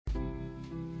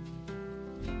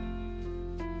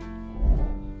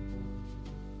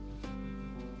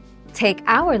Take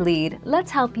our lead, let's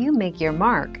help you make your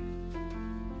mark.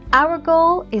 Our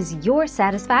goal is your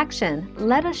satisfaction.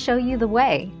 Let us show you the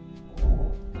way.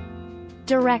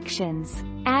 Directions: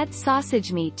 add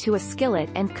sausage meat to a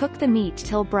skillet and cook the meat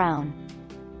till brown.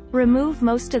 Remove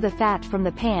most of the fat from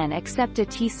the pan except a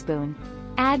teaspoon.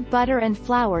 Add butter and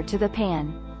flour to the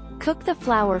pan. Cook the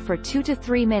flour for 2 to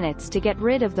 3 minutes to get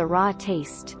rid of the raw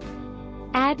taste.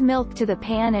 Add milk to the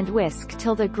pan and whisk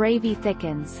till the gravy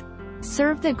thickens.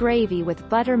 Serve the gravy with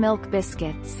buttermilk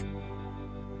biscuits.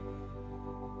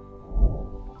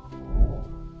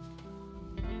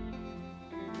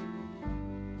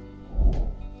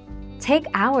 Take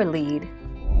our lead.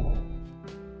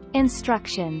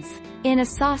 Instructions: in a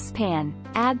saucepan,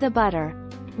 add the butter.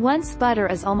 Once butter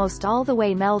is almost all the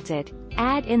way melted,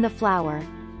 add in the flour.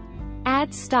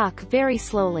 Add stock very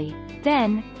slowly.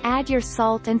 Then, add your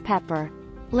salt and pepper.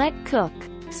 Let cook,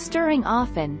 stirring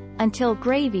often, until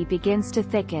gravy begins to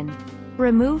thicken.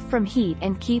 Remove from heat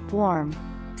and keep warm.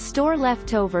 Store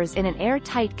leftovers in an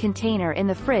airtight container in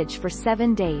the fridge for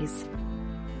 7 days.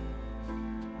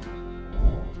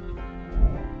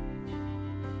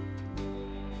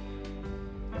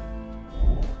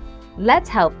 Let's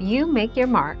help you make your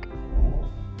mark.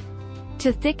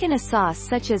 To thicken a sauce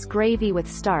such as gravy with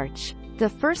starch, the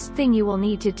first thing you will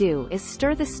need to do is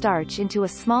stir the starch into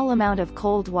a small amount of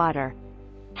cold water.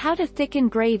 How to thicken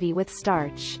gravy with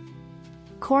starch: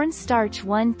 corn starch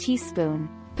 1 teaspoon,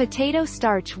 potato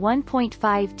starch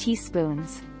 1.5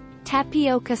 teaspoons,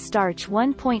 tapioca starch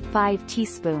 1.5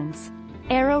 teaspoons,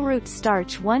 arrowroot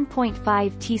starch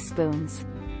 1.5 teaspoons.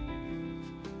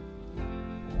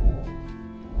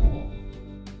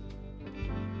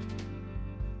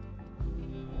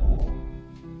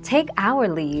 Take our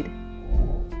lead.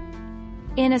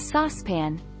 In a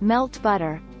saucepan, melt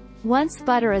butter. Once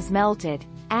butter is melted,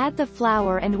 add the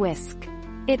flour and whisk.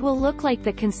 It will look like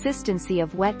the consistency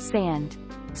of wet sand.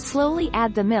 Slowly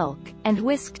add the milk, and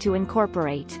whisk to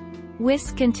incorporate.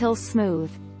 Whisk until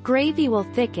smooth. Gravy will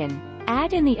thicken.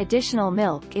 Add in the additional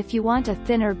milk if you want a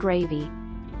thinner gravy.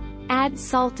 Add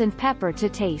salt and pepper to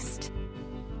taste.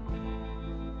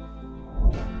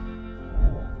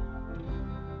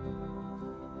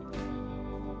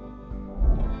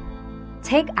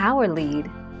 Take our lead.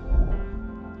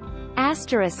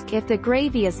 Asterisk: if the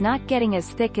gravy is not getting as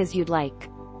thick as you'd like,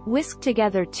 whisk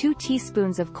together 2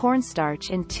 teaspoons of cornstarch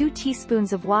and 2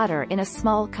 teaspoons of water in a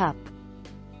small cup.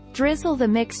 Drizzle the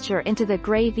mixture into the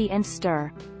gravy and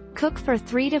stir. Cook for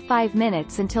 3 to 5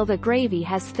 minutes until the gravy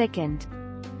has thickened.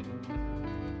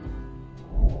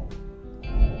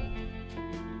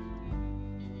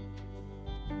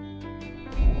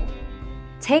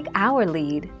 Take our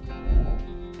lead.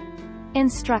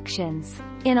 Instructions: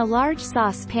 in a large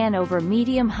saucepan over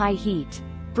medium-high heat,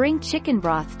 bring chicken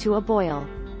broth to a boil.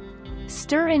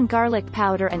 Stir in garlic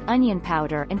powder and onion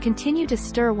powder and continue to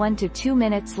stir 1 to 2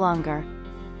 minutes longer.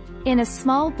 In a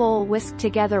small bowl, whisk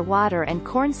together water and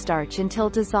cornstarch until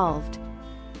dissolved.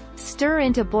 Stir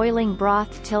into boiling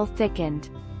broth till thickened.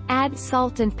 Add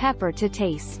salt and pepper to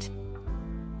taste.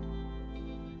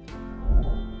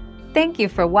 Thank you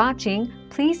for watching.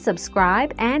 Please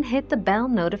subscribe and hit the bell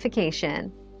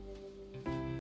notification.